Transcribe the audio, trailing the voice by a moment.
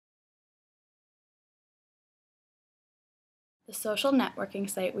The social networking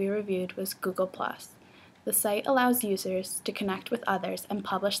site we reviewed was Google+. The site allows users to connect with others and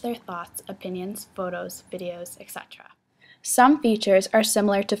publish their thoughts, opinions, photos, videos, etc. Some features are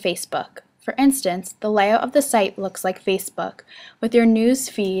similar to Facebook. For instance, the layout of the site looks like Facebook, with your news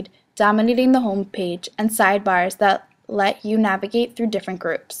feed dominating the home page and sidebars that let you navigate through different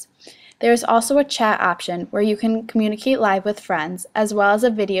groups. There is also a chat option where you can communicate live with friends, as well as a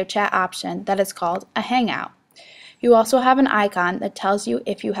video chat option that is called a Hangout. You also have an icon that tells you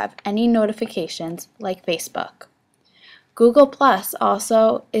if you have any notifications, like Facebook. Google Plus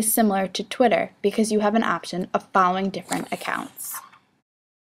also is similar to Twitter because you have an option of following different accounts.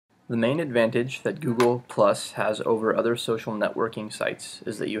 The main advantage that Google Plus has over other social networking sites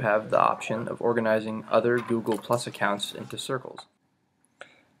is that you have the option of organizing other Google Plus accounts into circles.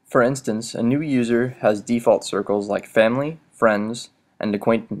 For instance, a new user has default circles like family, friends, and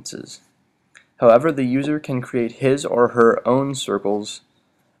acquaintances. However, the user can create his or her own circles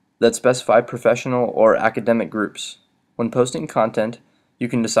that specify professional or academic groups. When posting content, you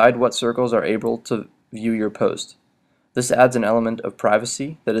can decide what circles are able to view your post. This adds an element of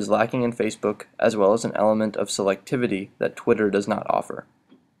privacy that is lacking in Facebook, as well as an element of selectivity that Twitter does not offer.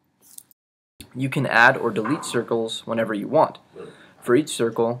 You can add or delete circles whenever you want. For each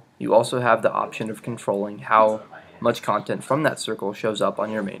circle, you also have the option of controlling how much content from that circle shows up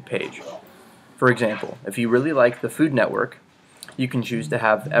on your main page. For example, if you really like the Food Network, you can choose to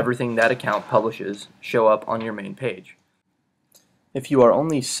have everything that account publishes show up on your main page. If you are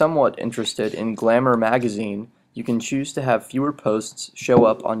only somewhat interested in Glamour magazine, you can choose to have fewer posts show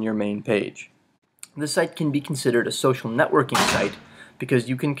up on your main page. This site can be considered a social networking site because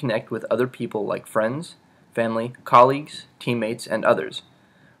you can connect with other people like friends, family, colleagues, teammates, and others.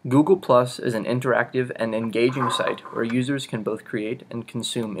 Google Plus is an interactive and engaging site where users can both create and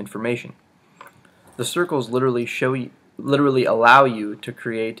consume information. The circles literally allow you to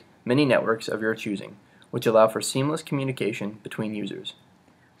create mini networks of your choosing, which allow for seamless communication between users.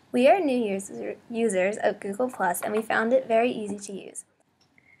 We are new users of Google+, and we found it very easy to use.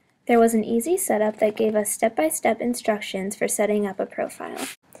 There was an easy setup that gave us step-by-step instructions for setting up a profile.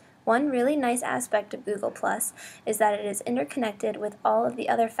 One really nice aspect of Google+ is that it is interconnected with all of the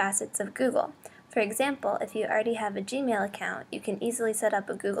other facets of Google. For example, if you already have a Gmail account, you can easily set up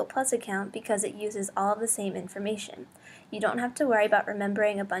a Google Plus account because it uses all of the same information. You don't have to worry about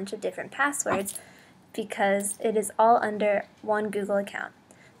remembering a bunch of different passwords because it is all under one Google account.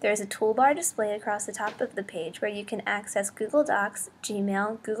 There is a toolbar displayed across the top of the page where you can access Google Docs,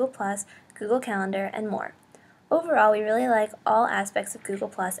 Gmail, Google Plus, Google Calendar, and more. Overall, we really like all aspects of Google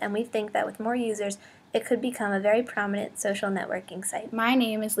Plus, and we think that with more users, it could become a very prominent social networking site. My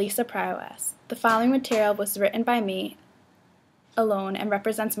name is Lisa Prywes. The following material was written by me alone and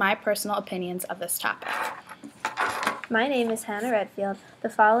represents my personal opinions of this topic. My name is Hannah Redfield. The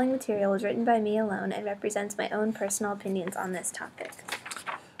following material was written by me alone and represents my own personal opinions on this topic.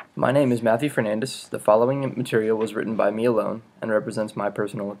 My name is Matthew Fernandes. The following material was written by me alone and represents my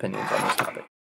personal opinions on this topic.